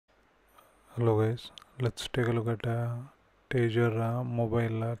Hello guys, let's take a look at Taser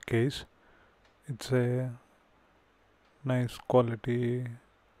mobile case. It's a nice quality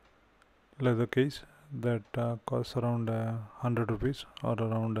leather case that costs around 100 rupees or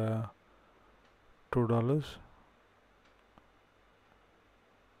around $2,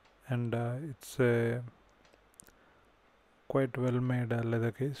 and it's a quite well made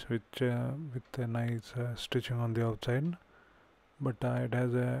leather case which with a nice stitching on the outside, but it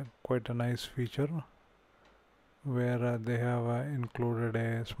has a quite a nice feature where they have included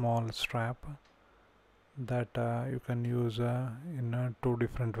a small strap that you can use in two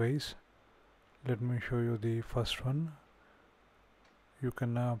different ways. Let me show you the first one. You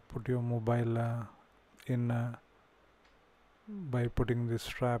can put your mobile in by putting this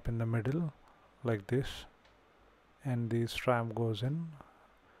strap in the middle like this, and the strap goes in.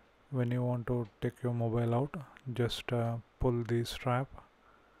 When you want to take your mobile out, just pull the strap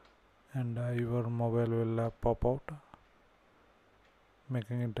and your mobile will pop out,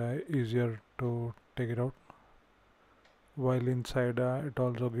 making it easier to take it out. While inside it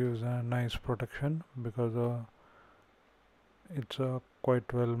also gives a nice protection because it's a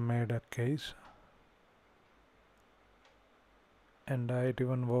quite well made case, and it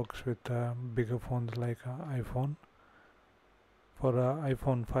even works with bigger phones like iPhone. For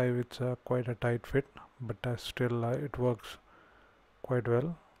iPhone 5 it's quite a tight fit, but still it works quite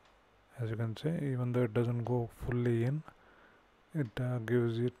well. As you can see, even though it doesn't go fully in, it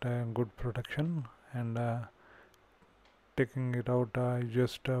gives it good protection. And taking it out, you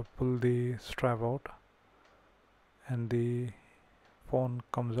just pull the strap out and the phone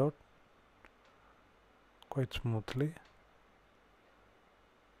comes out quite smoothly.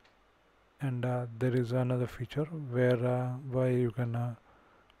 And there is another feature where you can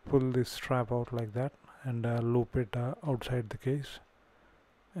pull this strap out like that and loop it outside the case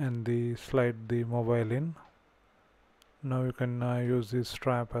and slide the mobile in. Now you can use this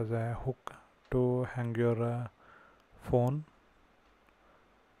strap as a hook to hang your phone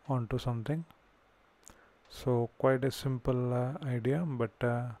onto something. So quite a simple idea, but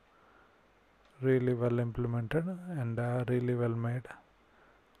really well implemented and really well made.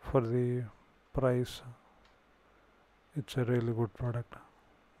 For the price, it's a really good product.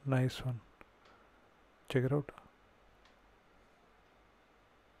 Nice one. Check it out.